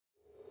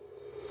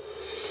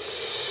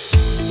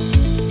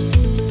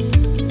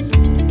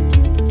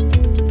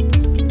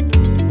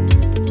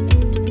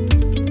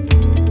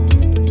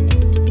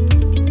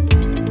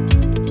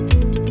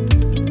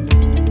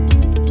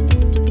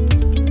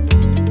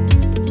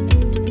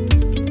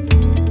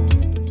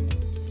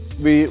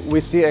We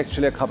see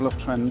actually a couple of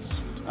trends.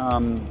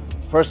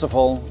 First of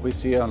all, we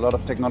see a lot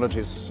of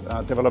technologies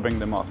developing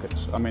the market.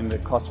 I mean, the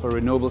costs for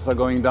renewables are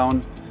going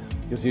down.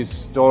 You see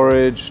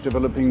storage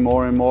developing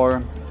more and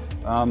more.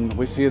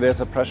 We see there's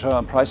a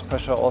price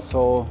pressure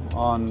also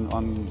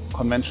on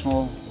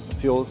conventional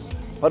fuels,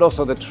 but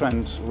also the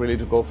trend really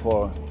to go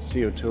for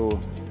CO2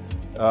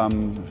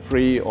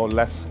 free or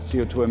less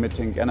CO2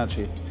 emitting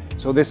energy.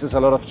 So this is a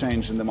lot of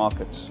change in the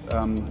market.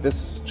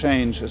 This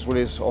change is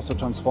really also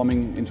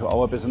transforming into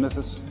our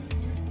businesses.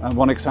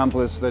 One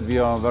example is that we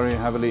are very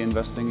heavily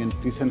investing in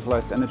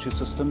decentralized energy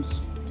systems,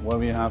 where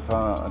we have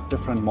a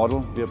different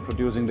model. We are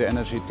producing the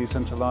energy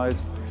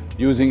decentralized,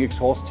 using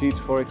exhaust heat,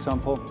 for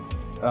example,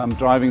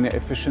 driving the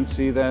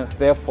efficiency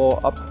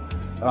therefore up.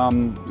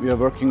 We are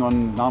working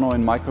on nano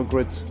and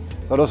microgrids,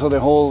 but also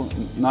the whole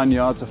 9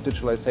 yards of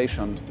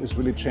digitalization is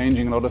really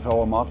changing a lot of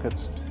our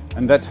markets.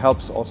 And that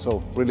helps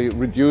also really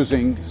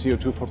reducing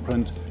CO2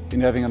 footprint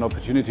in having an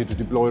opportunity to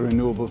deploy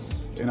renewables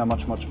in a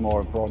much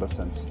more broader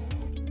sense.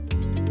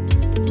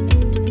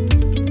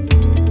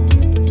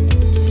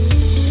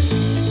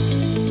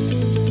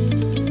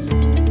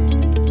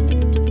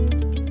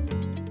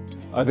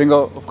 I think,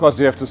 of course,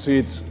 you have to see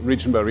it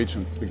region by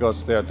region,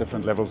 because there are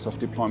different levels of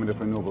deployment of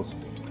renewables.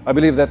 I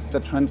believe that the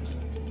trend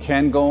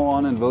can go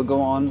on and will go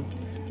on.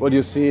 What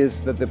you see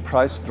is that the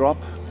price drop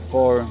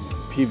for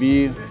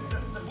PV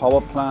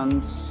power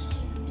plants,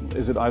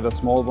 is it either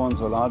small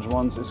ones or large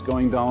ones, is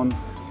going down.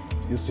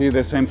 You see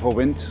the same for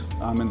wind.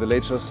 In the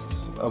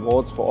latest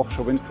awards for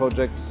offshore wind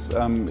projects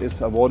is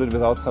awarded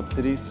without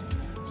subsidies.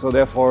 So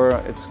therefore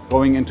it's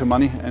going into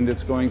money, and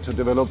it's going to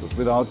develop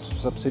without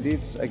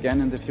subsidies again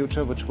in the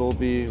future, which will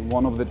be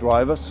one of the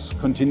drivers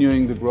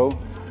continuing to grow.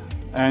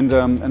 And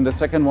the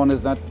second one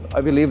is that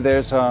I believe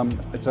it's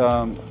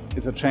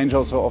a change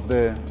also of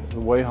the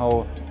way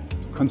how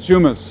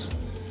consumers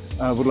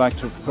would like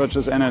to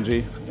purchase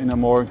energy in a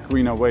more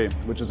greener way,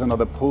 which is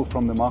another pull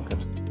from the market.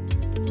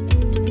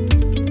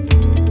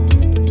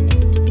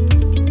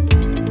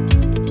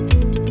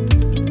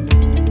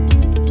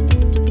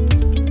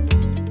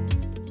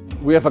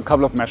 We have a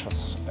couple of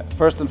measures.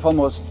 First and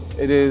foremost,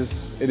 it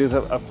is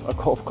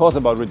of course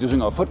about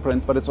reducing our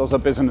footprint, but it's also a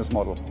business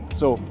model.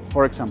 So,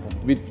 for example,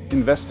 we're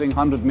investing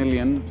 100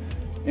 million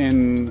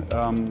in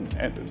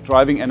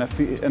driving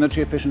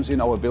energy efficiency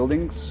in our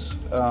buildings,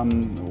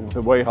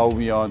 the way how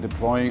we are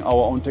deploying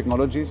our own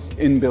technologies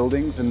in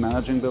buildings and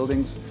managing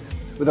buildings,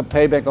 with a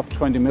payback of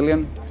 20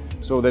 million.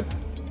 So that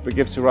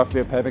gives you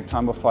roughly a payback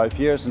time of 5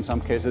 years, in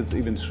some cases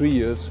even 3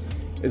 years.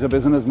 It's a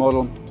business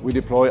model. We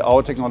deploy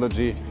our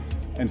technology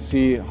and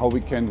see how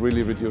we can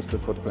really reduce the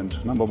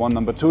footprint. Number one.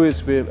 Number two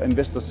is we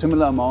invest a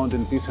similar amount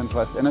in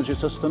decentralized energy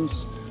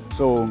systems.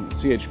 So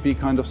CHP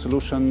kind of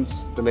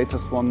solutions. The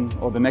latest one,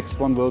 or the next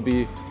one, will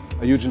be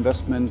a huge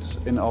investment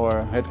in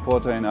our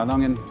headquarters in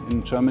Erlangen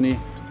in Germany,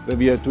 where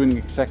we are doing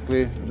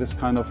exactly this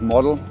kind of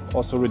model,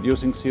 also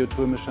reducing CO2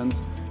 emissions.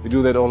 We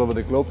do that all over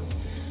the globe.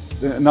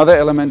 Another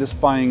element is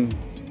buying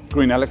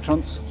green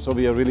electrons. So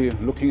we are really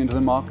looking into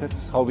the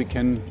markets, how we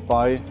can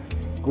buy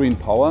green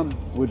power,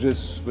 which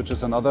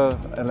is another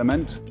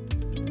element.